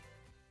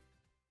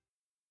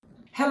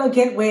Hello,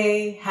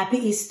 Gateway. Happy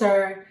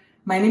Easter.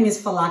 My name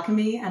is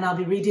Falakami, and I'll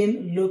be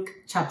reading Luke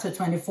chapter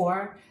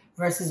 24,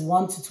 verses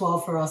 1 to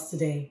 12 for us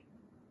today.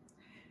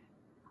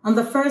 On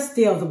the first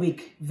day of the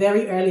week,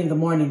 very early in the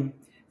morning,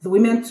 the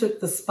women took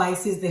the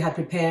spices they had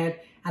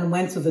prepared and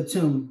went to the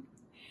tomb.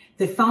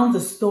 They found the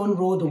stone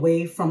rolled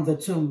away from the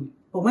tomb,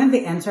 but when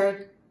they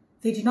entered,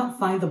 they did not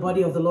find the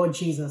body of the Lord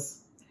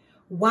Jesus.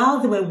 While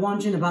they were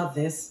wondering about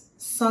this,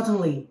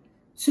 suddenly,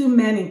 two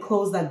men in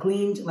clothes that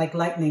gleamed like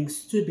lightning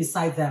stood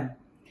beside them.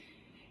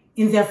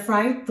 In their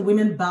fright, the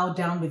women bowed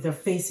down with their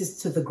faces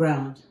to the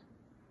ground.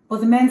 But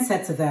the men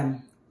said to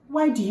them,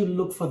 "Why do you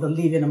look for the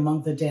living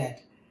among the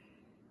dead?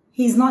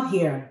 He is not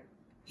here.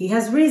 He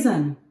has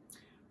risen.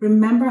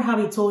 Remember how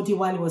he told you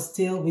while he was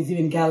still with you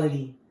in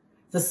Galilee.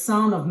 The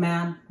Son of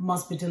Man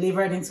must be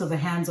delivered into the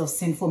hands of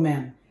sinful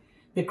men,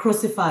 be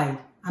crucified,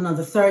 and on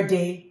the third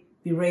day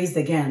be raised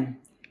again."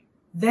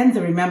 Then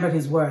they remembered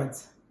his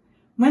words.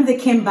 When they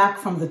came back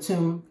from the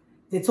tomb,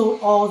 they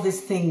told all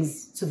these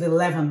things to the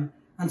 11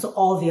 and to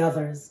all the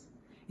others.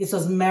 It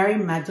was Mary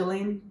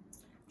Magdalene,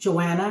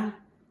 Joanna,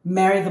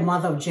 Mary the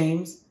mother of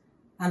James,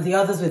 and the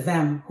others with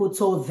them who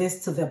told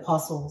this to the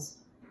apostles.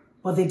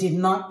 But they did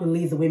not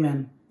believe the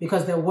women,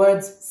 because their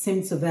words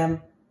seemed to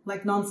them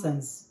like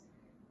nonsense.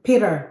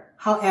 Peter,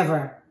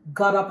 however,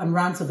 got up and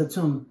ran to the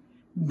tomb.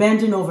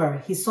 Bending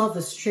over, he saw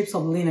the strips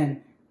of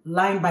linen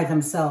lying by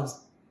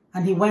themselves,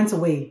 and he went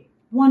away,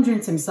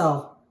 wondering to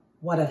himself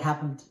what had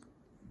happened.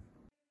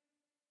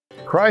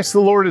 Christ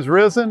the Lord is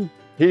risen.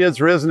 He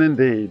is risen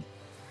indeed.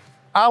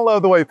 I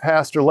love the way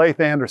Pastor Laith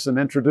Anderson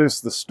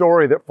introduced the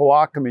story that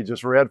Falakami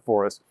just read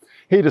for us.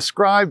 He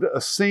described a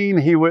scene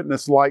he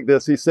witnessed like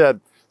this. He said,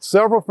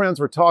 several friends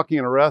were talking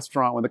in a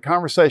restaurant when the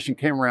conversation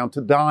came around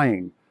to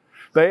dying.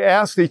 They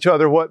asked each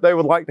other what they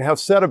would like to have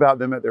said about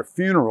them at their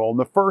funeral. And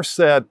the first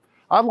said,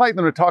 "I'd like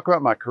them to talk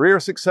about my career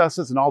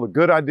successes and all the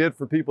good I did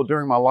for people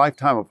during my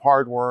lifetime of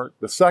hard work."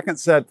 The second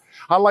said,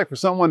 "I'd like for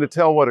someone to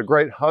tell what a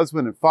great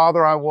husband and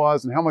father I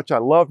was and how much I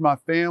loved my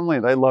family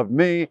and they loved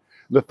me."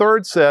 The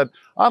third said,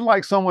 "I'd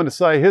like someone to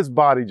say his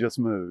body just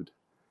moved."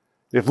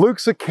 If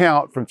Luke's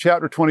account from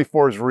chapter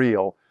 24 is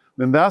real,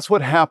 then that's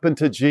what happened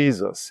to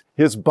Jesus.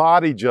 His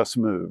body just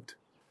moved.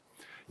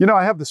 You know,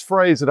 I have this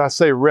phrase that I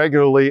say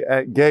regularly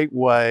at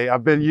Gateway.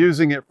 I've been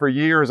using it for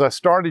years. I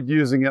started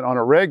using it on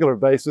a regular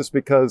basis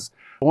because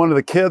one of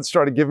the kids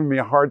started giving me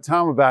a hard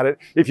time about it.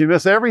 If you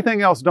miss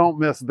everything else, don't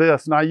miss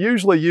this. And I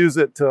usually use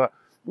it to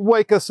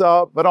wake us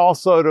up, but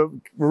also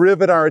to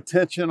rivet our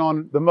attention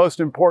on the most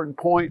important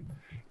point.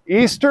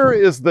 Easter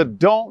is the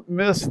don't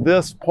miss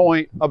this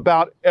point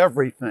about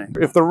everything.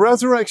 If the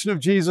resurrection of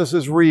Jesus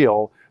is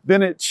real,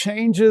 then it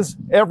changes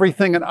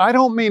everything. And I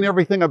don't mean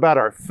everything about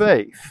our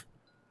faith.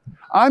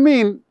 I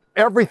mean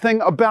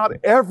everything about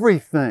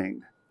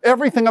everything.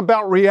 Everything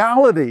about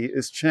reality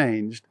is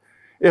changed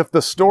if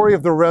the story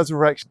of the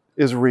resurrection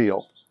is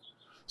real.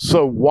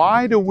 So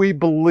why do we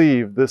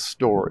believe this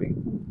story?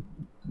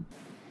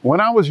 When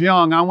I was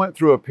young, I went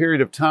through a period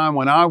of time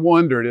when I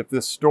wondered if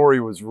this story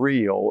was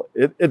real.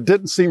 It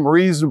didn't seem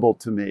reasonable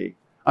to me.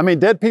 I mean,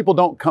 dead people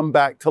don't come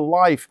back to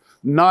life,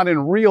 not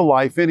in real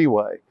life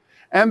anyway.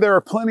 And there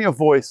are plenty of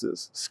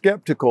voices,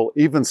 skeptical,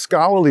 even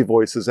scholarly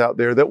voices out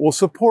there that will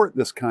support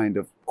this kind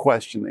of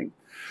questioning.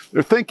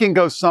 Their thinking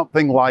goes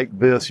something like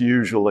this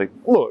usually.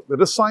 Look, the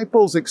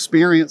disciples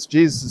experienced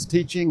Jesus'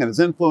 teaching and his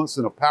influence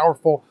in a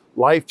powerful,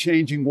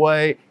 life-changing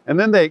way, and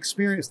then they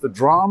experienced the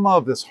drama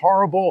of this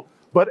horrible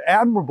but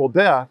admirable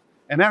death.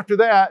 And after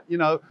that,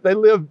 they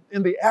lived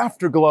in the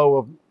afterglow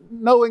of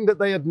knowing that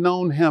they had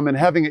known him and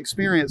having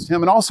experienced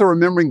him, and also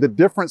remembering the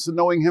difference that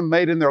knowing him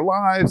made in their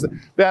lives.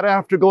 That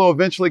afterglow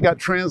eventually got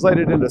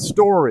translated into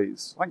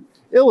stories, like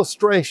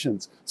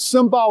illustrations,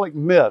 symbolic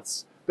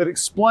myths that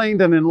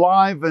explained and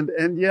enlivened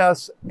and,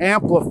 yes,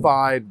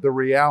 amplified the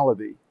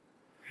reality.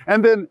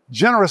 And then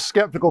generous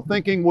skeptical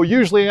thinking will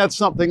usually add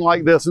something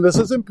like this, and this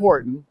is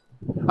important.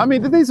 I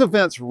mean, did these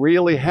events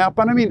really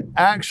happen? I mean,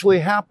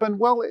 actually happen?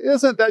 Well,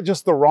 isn't that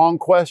just the wrong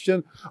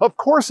question? Of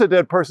course, a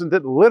dead person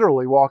didn't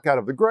literally walk out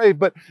of the grave,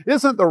 but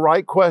isn't the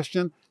right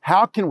question,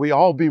 how can we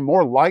all be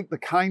more like the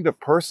kind of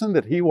person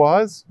that he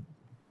was?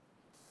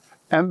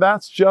 And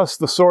that's just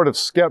the sort of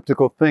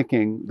skeptical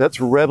thinking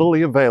that's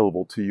readily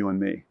available to you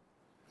and me.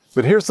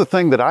 But here's the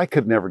thing that I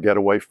could never get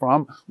away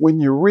from. When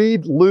you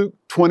read Luke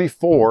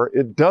 24,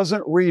 it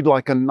doesn't read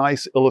like a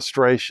nice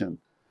illustration.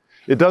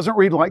 It doesn't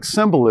read like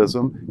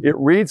symbolism. It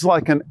reads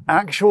like an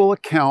actual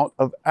account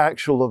of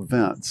actual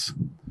events.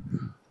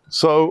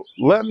 So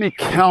let me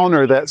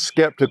counter that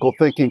skeptical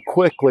thinking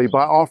quickly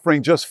by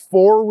offering just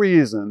 4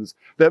 reasons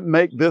that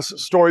make this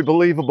story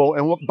believable.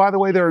 And by the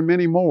way, there are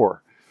many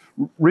more.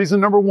 Reason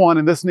number 1,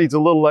 and this needs a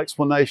little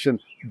explanation,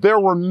 there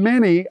were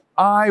many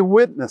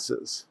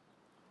eyewitnesses.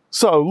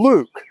 So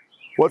Luke,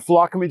 what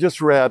Falakami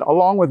just read,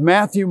 along with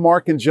Matthew,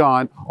 Mark, and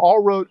John,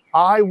 all wrote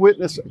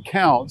eyewitness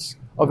accounts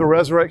of the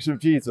resurrection of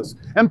Jesus.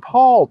 And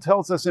Paul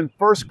tells us in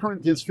 1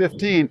 Corinthians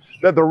 15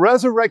 that the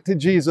resurrected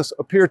Jesus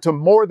appeared to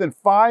more than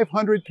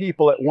 500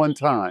 people at one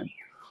time.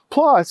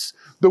 Plus,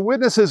 the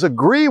witnesses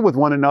agree with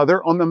one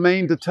another on the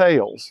main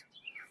details.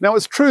 Now,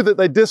 it's true that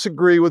they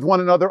disagree with one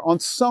another on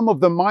some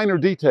of the minor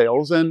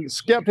details, and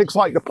skeptics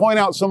like to point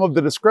out some of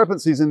the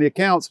discrepancies in the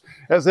accounts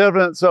as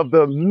evidence of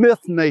the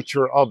myth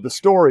nature of the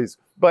stories.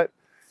 But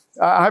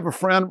I have a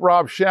friend,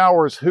 Rob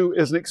Showers, who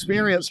is an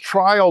experienced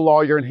trial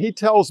lawyer, and he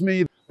tells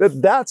me that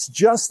that's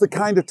just the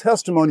kind of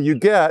testimony you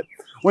get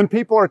when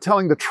people are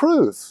telling the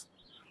truth.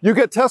 You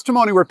get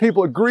testimony where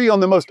people agree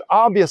on the most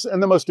obvious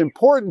and the most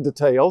important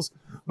details,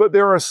 but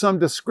there are some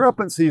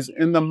discrepancies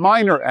in the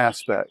minor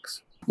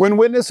aspects. When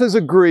witnesses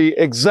agree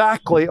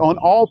exactly on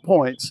all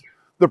points,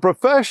 the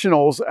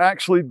professionals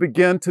actually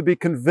begin to be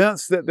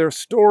convinced that their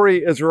story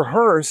is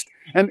rehearsed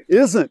and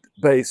isn't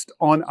based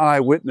on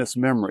eyewitness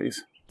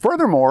memories.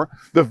 Furthermore,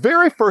 the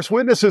very first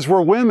witnesses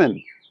were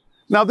women.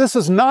 Now, this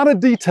is not a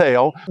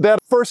detail that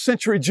a first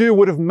century Jew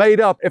would have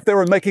made up if they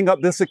were making up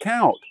this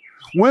account.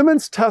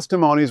 Women's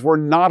testimonies were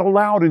not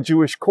allowed in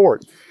Jewish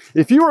court.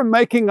 If you were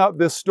making up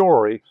this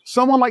story,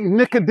 someone like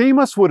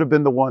Nicodemus would have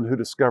been the one who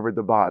discovered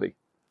the body.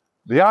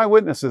 The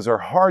eyewitnesses are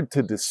hard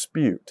to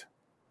dispute.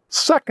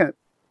 Second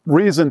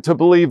reason to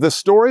believe this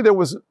story, there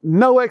was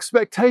no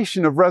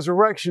expectation of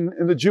resurrection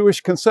in the Jewish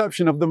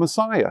conception of the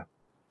Messiah.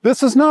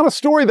 This is not a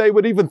story they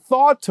would even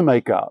thought to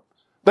make up.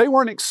 They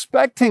weren't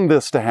expecting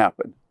this to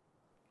happen.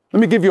 Let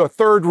me give you a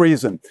third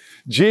reason.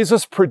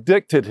 Jesus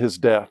predicted his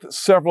death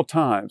several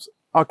times.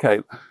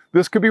 Okay,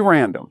 this could be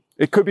random.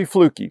 It could be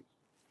fluky.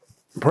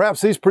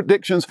 Perhaps these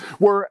predictions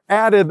were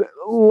added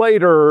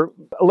later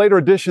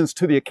additions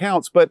to the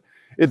accounts, but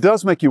it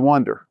does make you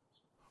wonder.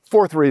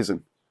 Fourth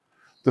reason,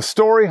 the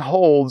story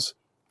holds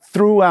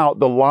throughout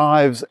the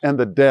lives and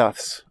the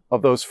deaths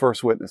of those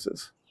first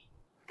witnesses.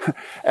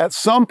 At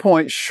some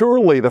point,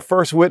 surely the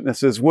first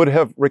witnesses would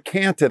have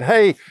recanted,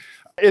 hey,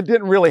 it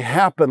didn't really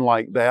happen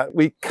like that.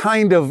 We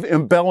kind of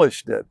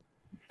embellished it.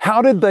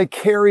 How did they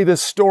carry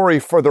this story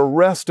for the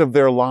rest of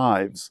their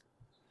lives?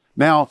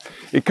 Now,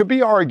 it could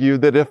be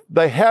argued that if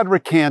they had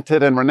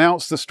recanted and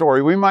renounced the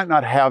story, we might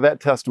not have that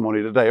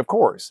testimony today, of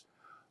course.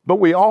 But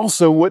we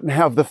also wouldn't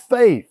have the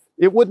faith.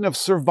 It wouldn't have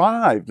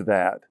survived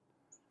that.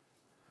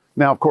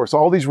 Now, of course,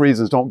 all these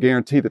reasons don't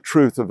guarantee the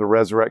truth of the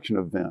resurrection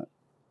event.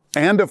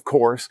 And of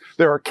course,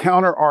 there are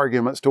counter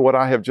arguments to what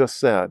I have just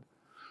said.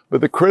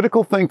 But the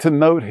critical thing to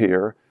note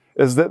here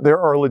is that there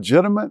are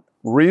legitimate,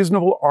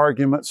 reasonable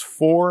arguments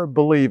for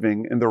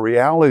believing in the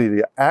reality,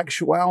 the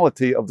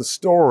actuality of the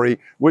story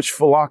which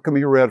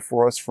Philokami read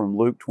for us from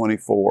Luke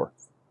 24.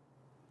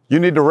 You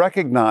need to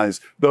recognize,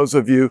 those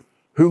of you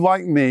who,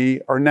 like me,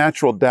 are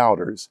natural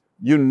doubters,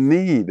 you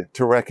need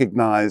to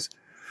recognize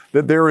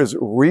that there is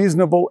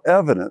reasonable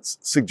evidence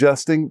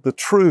suggesting the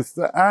truth,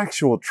 the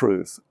actual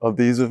truth of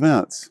these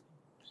events.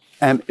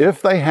 And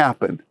if they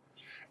happened,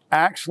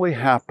 actually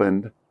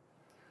happened,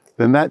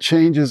 then that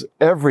changes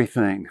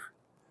everything.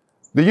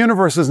 The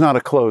universe is not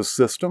a closed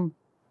system.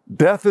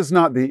 Death is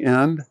not the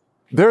end.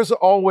 There's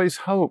always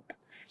hope.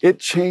 It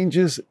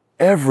changes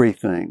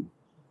everything.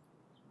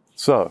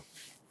 So,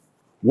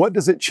 what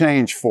does it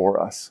change for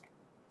us?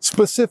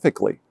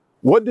 Specifically,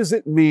 what does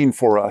it mean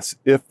for us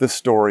if the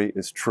story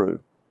is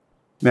true?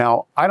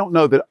 Now, I don't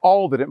know that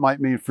all that it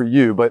might mean for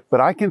you, but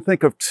I can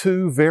think of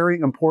two very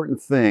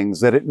important things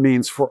that it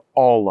means for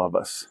all of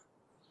us.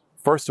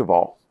 First of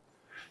all,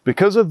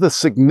 because of the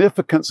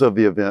significance of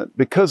the event,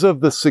 because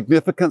of the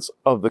significance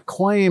of the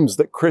claims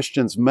that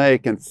Christians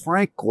make, and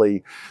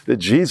frankly, that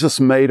Jesus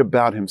made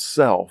about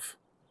himself,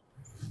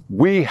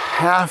 we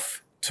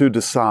have to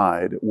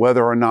decide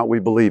whether or not we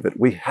believe it.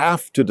 We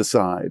have to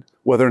decide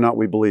whether or not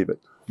we believe it,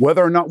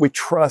 whether or not we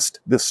trust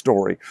this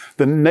story.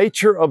 The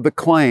nature of the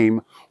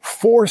claim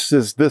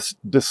forces this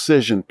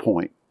decision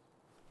point.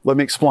 Let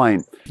me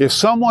explain. If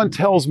someone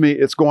tells me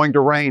it's going to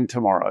rain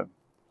tomorrow,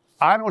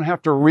 I don't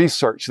have to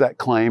research that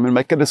claim and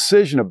make a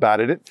decision about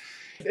it.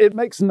 It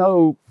makes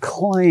no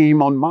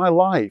claim on my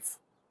life.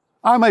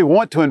 I may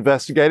want to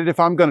investigate it if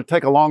I'm going to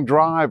take a long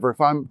drive or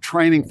if I'm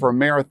training for a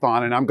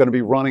marathon and I'm going to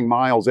be running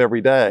miles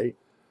every day.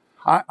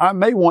 I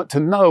may want to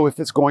know if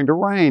it's going to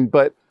rain,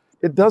 but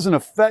it doesn't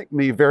affect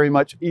me very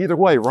much either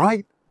way,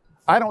 right?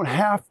 I don't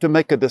have to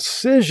make a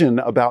decision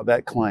about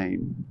that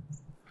claim.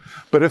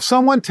 But if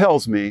someone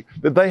tells me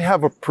that they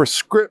have a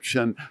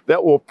prescription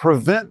that will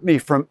prevent me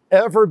from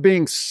ever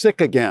being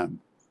sick again,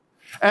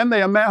 and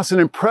they amass an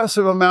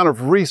impressive amount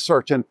of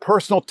research and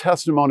personal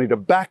testimony to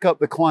back up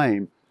the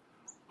claim,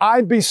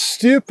 I'd be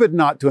stupid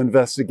not to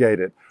investigate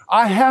it.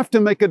 I have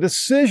to make a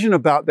decision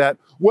about that,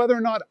 whether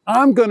or not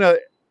I'm going to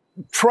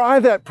try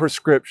that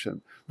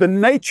prescription. The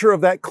nature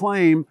of that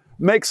claim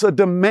makes a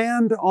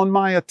demand on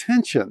my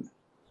attention.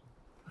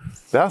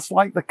 That's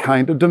like the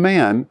kind of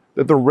demand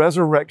that the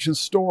resurrection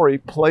story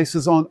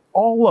places on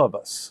all of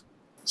us.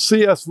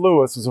 C.S.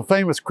 Lewis is a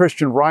famous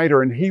Christian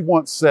writer, and he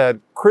once said,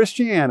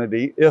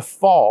 Christianity, if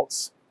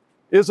false,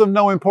 is of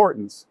no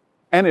importance,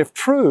 and if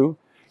true,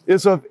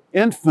 is of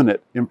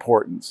infinite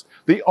importance.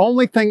 The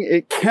only thing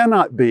it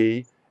cannot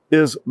be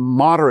is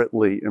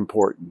moderately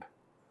important.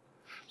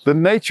 The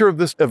nature of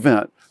this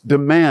event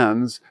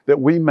demands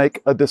that we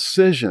make a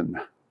decision.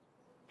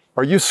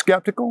 Are you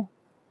skeptical?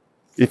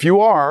 If you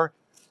are,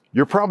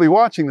 You're probably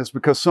watching this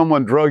because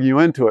someone drug you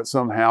into it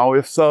somehow.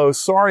 If so,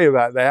 sorry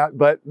about that,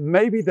 but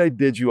maybe they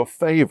did you a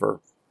favor,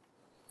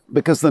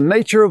 because the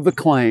nature of the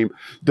claim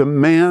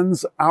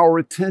demands our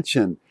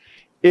attention.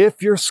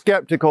 If you're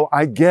skeptical,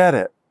 I get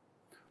it.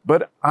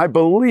 But I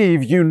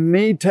believe you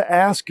need to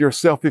ask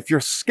yourself if your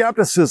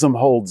skepticism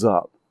holds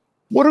up.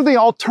 What are the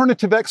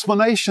alternative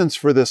explanations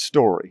for this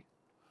story?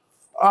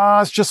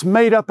 It's just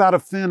made up out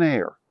of thin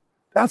air.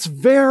 That's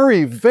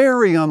very,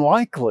 very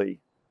unlikely.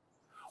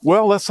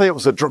 Well, let's say it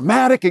was a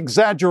dramatic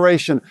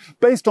exaggeration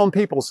based on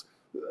people's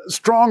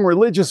strong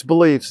religious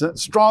beliefs,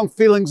 strong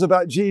feelings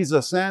about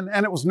Jesus, and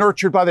it was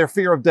nurtured by their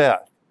fear of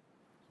death.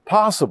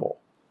 Possible.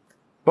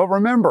 But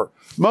remember,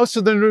 most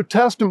of the New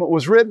Testament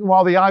was written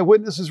while the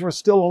eyewitnesses were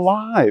still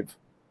alive.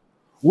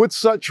 Would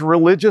such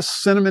religious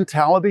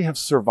sentimentality have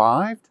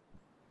survived?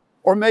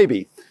 Or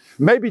maybe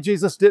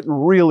Jesus didn't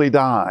really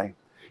die.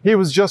 He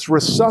was just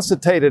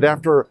resuscitated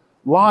after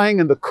lying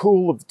in the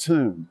cool of the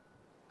tomb.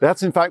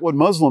 That's in fact what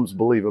Muslims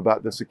believe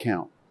about this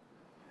account.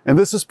 And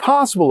this is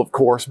possible, of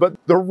course, but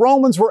the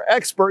Romans were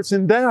experts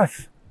in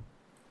death.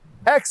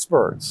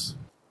 Experts.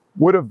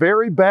 Would a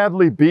very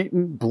badly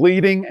beaten,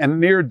 bleeding, and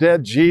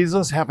near-dead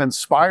Jesus have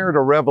inspired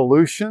a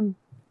revolution?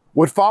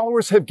 Would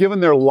followers have given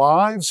their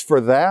lives for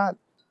that?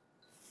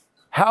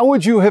 How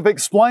would you have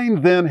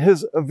explained then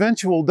his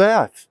eventual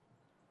death?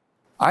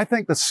 I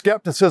think the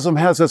skepticism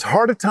has as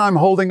hard a time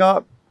holding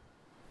up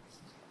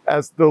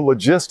as the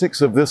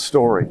logistics of this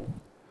story.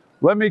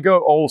 Let me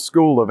go old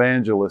school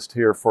evangelist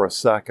here for a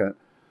second.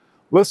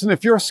 Listen,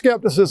 if your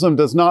skepticism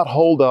does not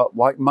hold up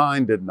like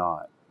mine did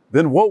not,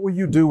 then what will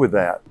you do with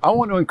that? I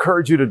want to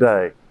encourage you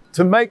today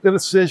to make the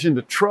decision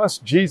to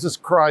trust Jesus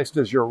Christ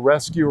as your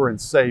rescuer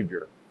and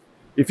Savior.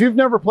 If you've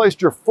never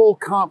placed your full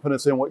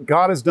confidence in what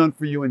God has done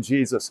for you in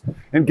Jesus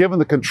and given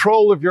the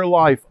control of your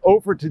life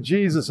over to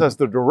Jesus as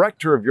the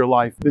director of your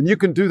life, then you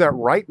can do that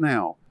right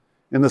now.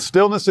 In the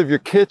stillness of your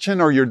kitchen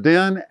or your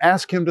den,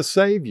 ask Him to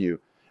save you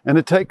and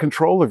to take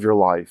control of your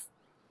life.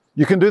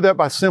 You can do that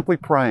by simply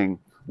praying,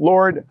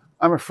 Lord,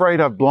 I'm afraid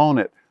I've blown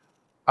it.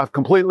 I've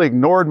completely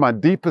ignored my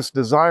deepest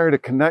desire to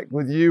connect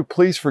with you.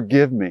 Please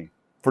forgive me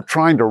for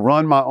trying to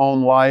run my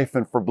own life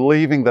and for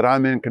believing that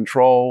I'm in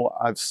control.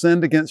 I've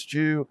sinned against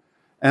you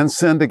and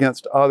sinned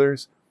against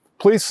others.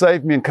 Please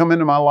save me and come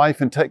into my life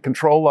and take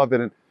control of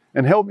it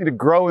and help me to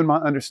grow in my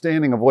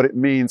understanding of what it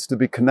means to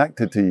be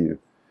connected to you.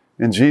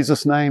 In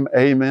Jesus' name,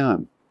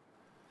 amen.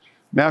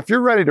 Now, if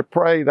you're ready to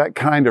pray that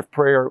kind of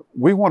prayer,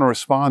 we want to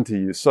respond to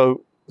you.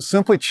 So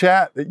simply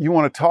chat that you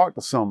want to talk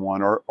to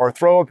someone or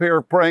throw a pair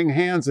of praying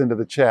hands into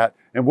the chat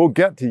and we'll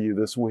get to you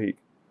this week.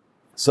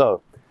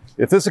 So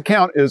if this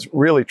account is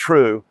really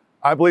true,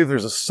 I believe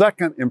there's a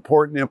second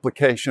important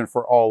implication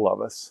for all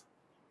of us.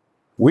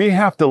 We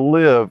have to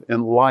live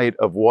in light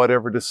of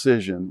whatever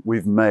decision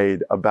we've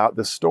made about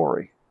this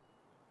story.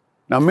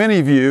 Now, many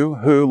of you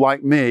who,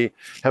 like me,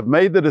 have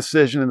made the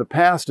decision in the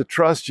past to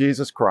trust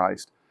Jesus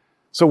Christ.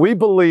 So we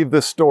believe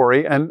this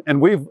story and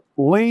we've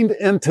leaned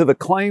into the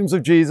claims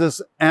of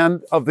Jesus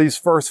and of these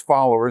first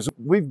followers.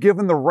 We've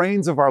given the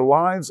reins of our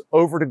lives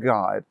over to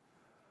God.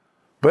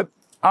 But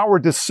our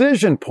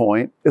decision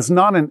point is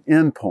not an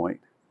end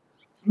point.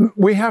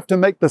 We have to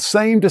make the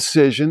same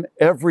decision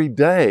every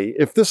day.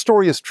 If this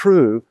story is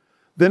true,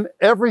 then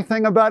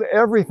everything about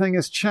everything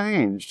is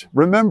changed.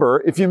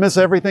 Remember, if you miss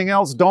everything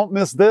else, don't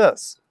miss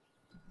this.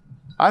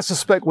 I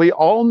suspect we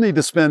all need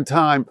to spend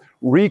time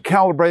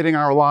recalibrating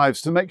our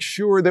lives to make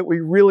sure that we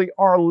really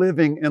are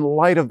living in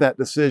light of that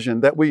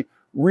decision, that we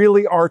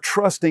really are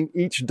trusting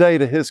each day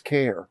to His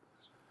care.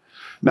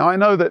 Now, I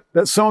know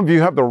that some of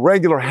you have the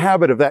regular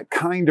habit of that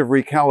kind of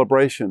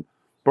recalibration,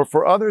 but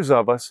for others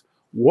of us,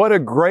 what a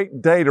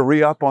great day to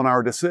re-up on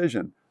our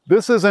decision.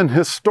 This is an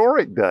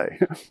historic day.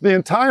 The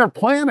entire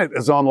planet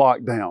is on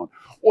lockdown.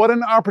 What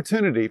an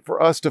opportunity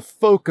for us to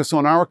focus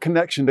on our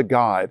connection to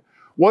God.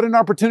 What an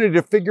opportunity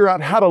to figure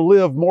out how to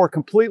live more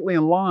completely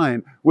in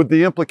line with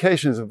the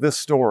implications of this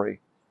story.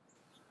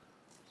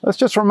 Let's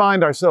just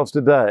remind ourselves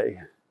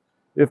today,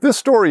 if this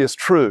story is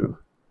true,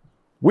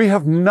 we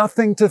have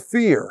nothing to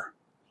fear.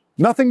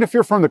 Nothing to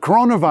fear from the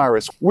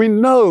coronavirus. We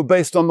know,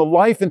 based on the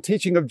life and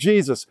teaching of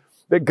Jesus,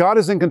 that God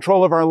is in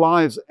control of our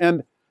lives.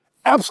 And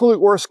absolute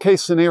worst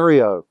case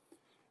scenario,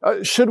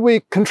 should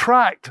we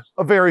contract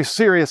a very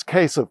serious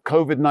case of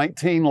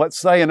COVID-19, let's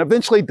say, and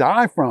eventually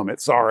die from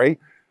it,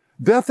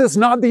 death is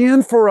not the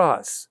end for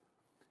us.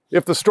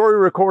 If the story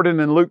recorded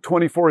in Luke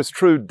 24 is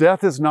true,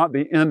 death is not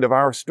the end of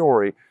our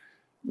story.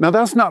 Now,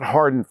 that's not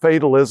hardened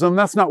fatalism.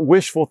 That's not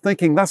wishful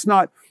thinking. That's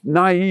not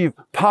naive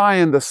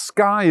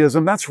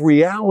pie-in-the-skyism. That's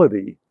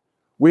reality.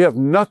 We have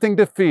nothing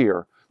to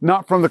fear,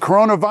 not from the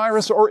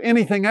coronavirus or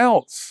anything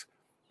else.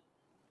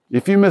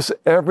 If you miss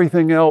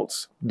everything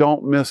else,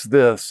 don't miss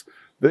this.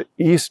 The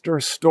Easter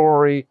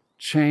story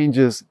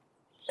changes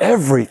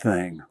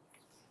everything.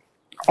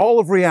 All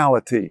of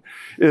reality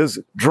is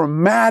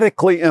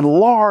dramatically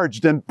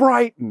enlarged and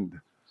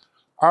brightened.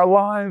 Our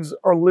lives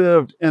are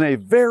lived in a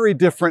very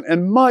different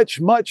and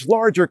much, much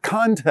larger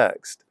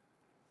context.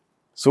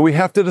 So we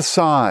have to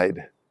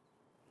decide,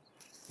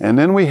 And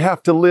then we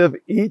have to live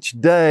each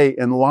day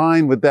in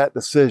line with that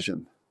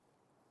decision.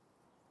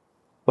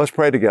 Let's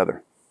pray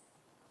together.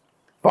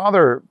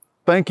 Father,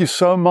 thank you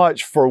so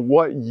much for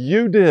what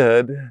you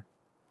did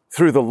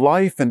through the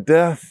life and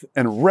death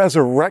and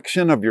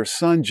resurrection of your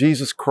Son,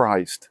 Jesus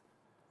Christ.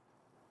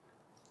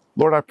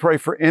 Lord, I pray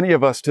for any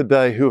of us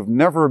today who have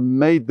never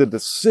made the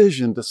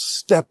decision to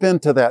step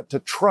into that, to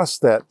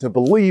trust that, to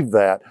believe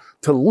that,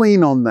 to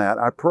lean on that.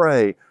 I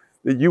pray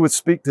that you would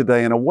speak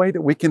today in a way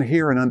that we can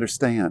hear and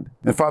understand.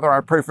 And Father,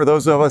 I pray for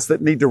those of us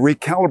that need to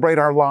recalibrate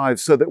our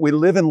lives so that we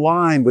live in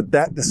line with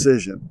that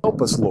decision.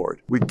 Help us,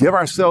 Lord. We give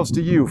ourselves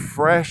to you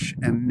fresh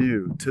and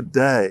new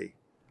today.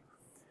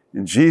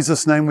 In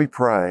Jesus' name we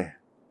pray.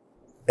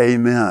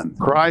 Amen.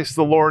 Christ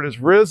the Lord is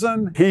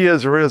risen. He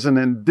is risen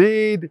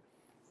indeed.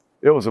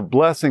 It was a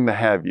blessing to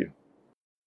have you.